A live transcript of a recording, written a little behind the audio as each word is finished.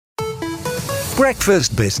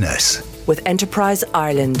Breakfast Business with Enterprise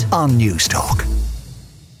Ireland on News Talk.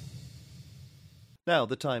 Now,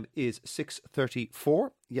 the time is 6:34.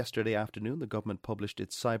 Yesterday afternoon, the government published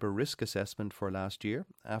its cyber risk assessment for last year.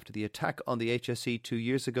 After the attack on the HSE 2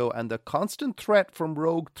 years ago and the constant threat from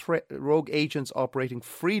rogue agents operating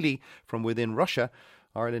freely from within Russia,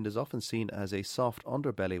 Ireland is often seen as a soft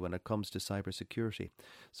underbelly when it comes to cybersecurity.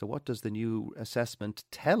 So what does the new assessment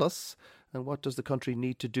tell us? And what does the country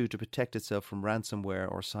need to do to protect itself from ransomware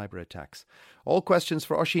or cyber attacks? All questions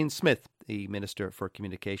for Ossian Smyth, the Minister for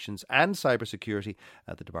Communications and Cybersecurity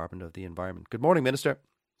at the Department of the Environment. Good morning, Minister.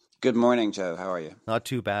 Good morning, Joe. How are you? Not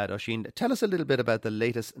too bad, Ossian. Tell us a little bit about the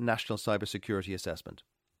latest National Cybersecurity Assessment.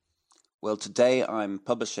 Well, today I'm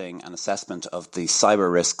publishing an assessment of the cyber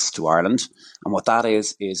risks to Ireland. And what that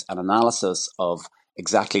is an analysis of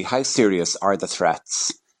exactly how serious are the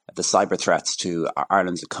threats, the cyber threats to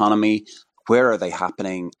Ireland's economy, where are they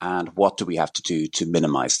happening, and what do we have to do to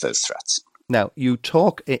minimise those threats? Now, you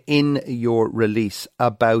talk in your release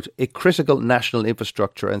about a critical national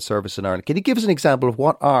infrastructure and service in Ireland. Can you give us an example of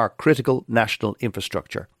what are critical national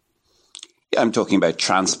infrastructure? Yeah, I'm talking about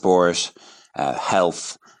transport,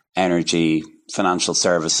 health, energy, financial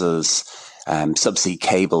services, subsea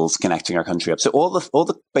cables connecting our country up. So all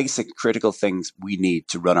the basic critical things we need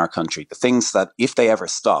to run our country, the things that if they ever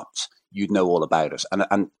stopped, you'd know all about it.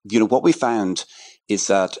 And you know, what we found is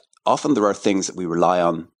that often there are things that we rely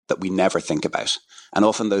on that we never think about. And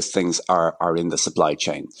often those things are in the supply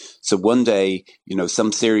chain. So one day, you know,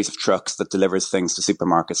 some series of trucks that delivers things to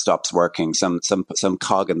supermarkets stops working, some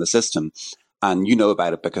cog in the system. And you know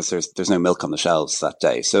about it because there's no milk on the shelves that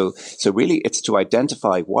day. So really it's to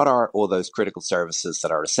identify what are all those critical services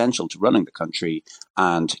that are essential to running the country,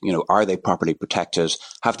 and, you know, are they properly protected?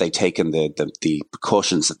 Have they taken the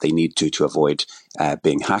precautions that they need to avoid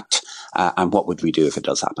being hacked? And what would we do if it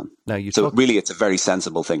does happen? Now, really it's a very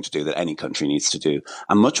sensible thing to do that any country needs to do.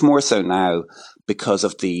 And much more so now because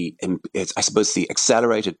of the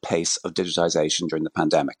accelerated pace of digitization during the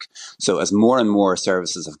pandemic. So as more and more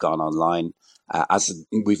services have gone online, as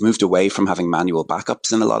we've moved away from having manual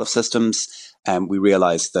backups in a lot of systems, we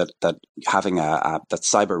realised that having that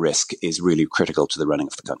cyber risk is really critical to the running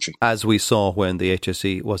of the country. As we saw when the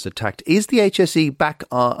HSE was attacked, is the HSE back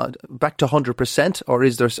to 100%, or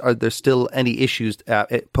are there still any issues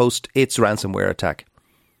post its ransomware attack?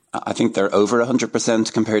 I think they're over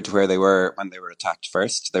 100% compared to where they were when they were attacked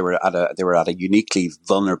first. They were at a uniquely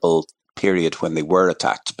vulnerable period when they were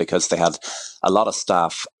attacked because they had a lot of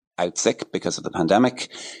staff out sick because of the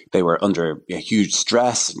pandemic. They were under huge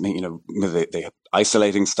stress. You know, they had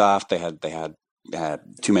isolating staff. They had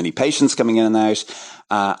too many patients coming in and out.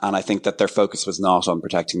 And I think that their focus was not on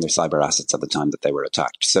protecting their cyber assets at the time that they were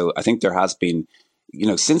attacked. So I think there has been, you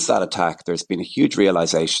know, since that attack, there's been a huge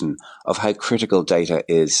realization of how critical data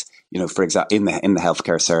is, you know, for example, in the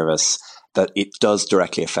healthcare service, that it does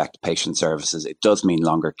directly affect patient services. It does mean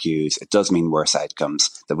longer queues. It does mean worse outcomes,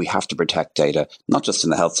 that we have to protect data, not just in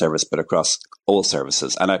the health service, but across all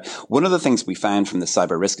services. And one of the things we found from the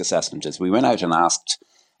cyber risk assessment is we went out and asked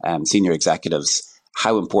senior executives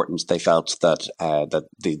how important they felt that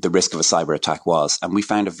the risk of a cyber attack was. And we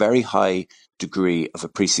found a very high degree of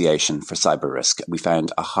appreciation for cyber risk. We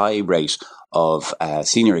found a high rate of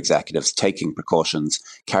senior executives taking precautions,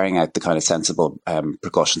 carrying out the kind of sensible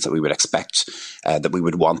precautions that we would expect, that we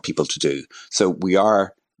would want people to do. So we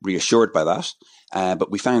are reassured by that.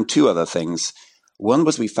 But we found two other things. One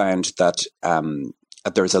was we found that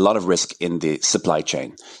there's a lot of risk in the supply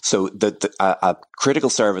chain. So a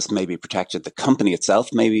critical service may be protected. The company itself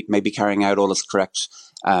may be carrying out all its correct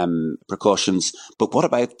precautions. But what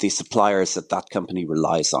about the suppliers that company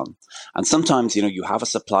relies on? And sometimes, you know, you have a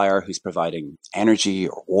supplier who's providing energy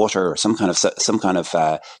or water or some kind of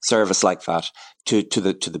service like that to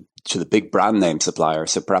the big brand name supplier.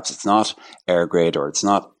 So perhaps it's not Airgrid or it's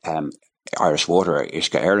not Irish Water or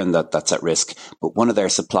Ishka Ireland that's at risk, but one of their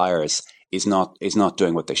suppliers is not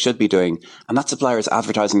doing what they should be doing. And that supplier is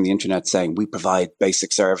advertising the internet saying, we provide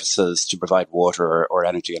basic services to provide water or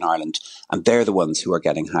energy in Ireland. And they're the ones who are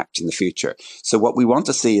getting hacked in the future. So what we want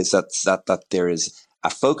to see is that there is a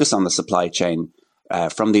focus on the supply chain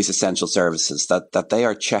from these essential services, that they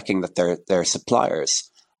are checking that their suppliers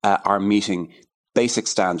are meeting basic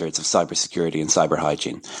standards of cybersecurity and cyber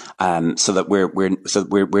hygiene, so that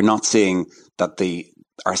we're not seeing that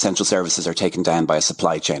our essential services are taken down by a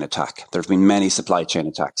supply chain attack. There have been many supply chain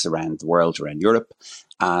attacks around the world, around Europe,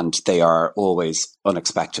 and they are always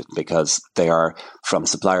unexpected because they are from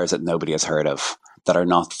suppliers that nobody has heard of, that are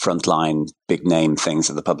not frontline big name things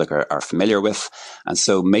that the public are familiar with. And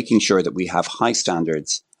so making sure that we have high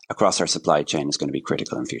standards across our supply chain is going to be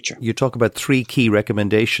critical in future. You talk about 3 key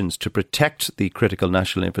recommendations to protect the critical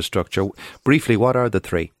national infrastructure. Briefly, what are the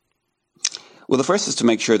 3? Well, the first is to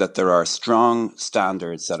make sure that there are strong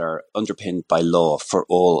standards that are underpinned by law for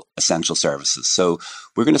all essential services. So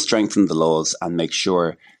we're going to strengthen the laws and make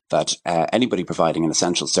sure that anybody providing an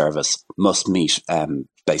essential service must meet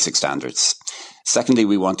basic standards. Secondly,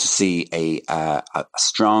 we want to see a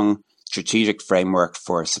strong strategic framework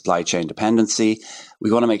for supply chain dependency.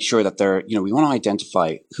 We want to make sure that we want to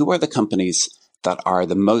identify who are the companies that are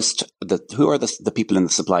who are the people in the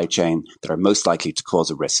supply chain that are most likely to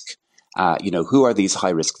cause a risk. Who are these high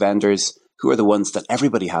risk vendors? Who are the ones that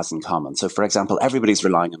everybody has in common? So, for example, everybody's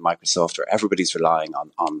relying on Microsoft or everybody's relying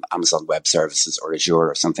on Amazon Web Services or Azure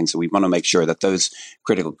or something. So we want to make sure that those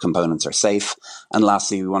critical components are safe. And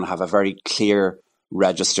lastly, we want to have a very clear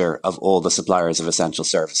register of all the suppliers of essential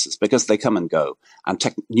services because they come and go. And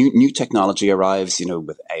new technology arrives,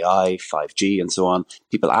 with AI, 5G and so on.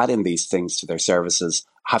 People add in these things to their services.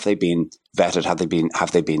 Have they been vetted?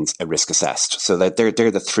 Have they been risk assessed? So that they're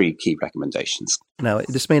the 3 key recommendations. Now,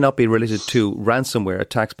 this may not be related to ransomware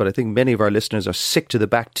attacks, but I think many of our listeners are sick to the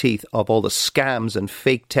back teeth of all the scams and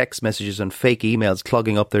fake text messages and fake emails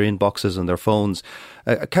clogging up their inboxes and their phones.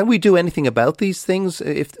 Can we do anything about these things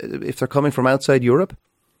if they're coming from outside Europe?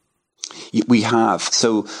 We have.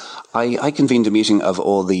 So I convened a meeting of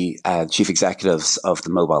all the chief executives of the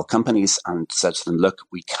mobile companies and said to them, look,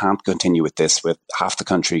 we can't continue with this with half the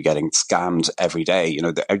country getting scammed every day.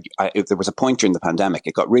 There was a point during the pandemic,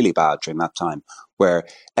 it got really bad during that time, where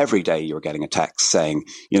every day you were getting a text saying,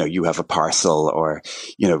 you have a parcel or,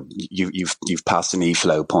 you've passed an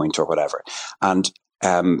e-flow point or whatever. And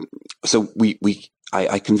so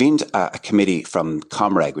I convened a committee from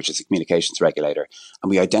Comreg, which is a communications regulator, and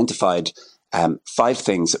we identified 5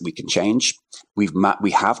 things that we can change. We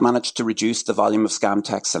have managed to reduce the volume of scam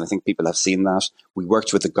texts, and I think people have seen that. We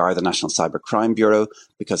worked with the Garda National Cybercrime Bureau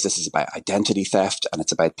because this is about identity theft and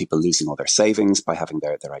it's about people losing all their savings by having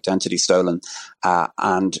their identity stolen.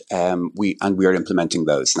 And we are implementing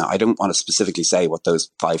those. Now, I don't want to specifically say what those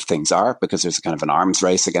 5 things are because there's kind of an arms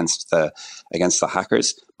race against the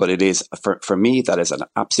hackers. But it is, for me, that is an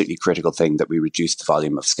absolutely critical thing that we reduce the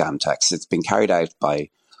volume of scam texts. It's been carried out by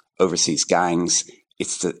overseas gangs.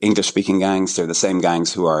 It's the English-speaking gangs. They're the same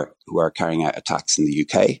gangs who are carrying out attacks in the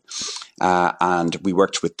UK. And we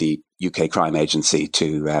worked with the UK Crime Agency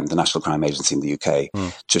the National Crime Agency in the UK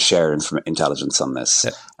to share intelligence on this.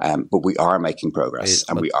 Yeah. But we are making progress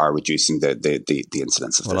and we are reducing the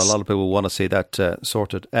incidence of this. Well, a lot of people want to see that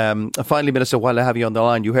sorted. Finally, Minister, while I have you on the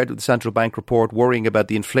line, you heard the Central Bank report worrying about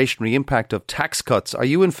the inflationary impact of tax cuts. Are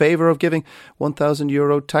you in favour of giving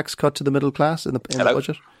 €1,000 tax cut to the middle class in the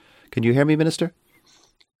budget? Can you hear me, Minister?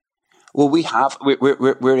 Well,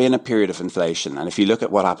 we're in a period of inflation, and if you look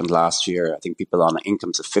at what happened last year, I think people on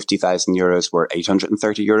incomes of €50,000 were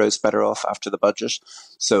 €830 better off after the budget.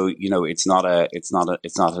 So it's not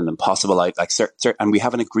an impossible and we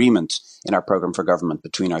have an agreement in our programme for government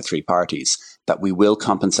between our 3 parties that we will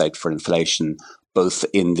compensate for inflation both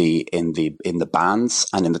in the bands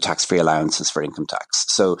and in the tax-free allowances for income tax.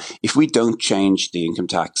 So if we don't change the income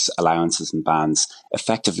tax allowances and bands,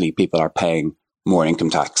 effectively people are paying more income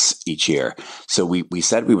tax each year. So we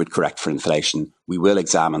said we would correct for inflation. We will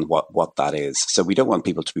examine what that is. So we don't want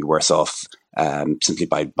people to be worse off simply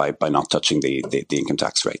by not touching the income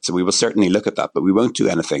tax rate. So we will certainly look at that, but we won't do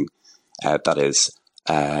anything that is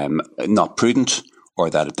not prudent or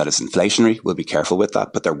that is inflationary. We'll be careful with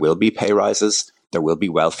that, but there will be pay rises, there will be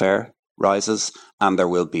welfare rises, and there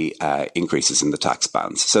will be increases in the tax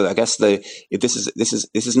bands. So I guess this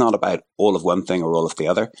is not about all of one thing or all of the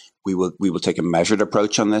other. We will take a measured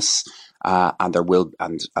approach on this, and there will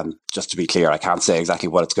and just to be clear, I can't say exactly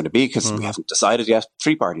what it's going to be because we haven't decided yet.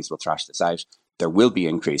 3 parties will thrash this out. There will be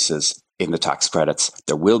increases in the tax credits.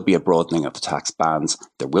 There will be a broadening of the tax bands.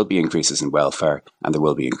 There will be increases in welfare, and there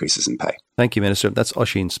will be increases in pay. Thank you, Minister. That's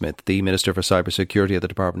Ossian Smyth, the Minister for Cybersecurity at the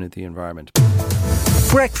Department of the Environment.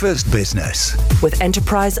 Breakfast Business with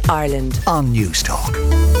Enterprise Ireland on News Talk.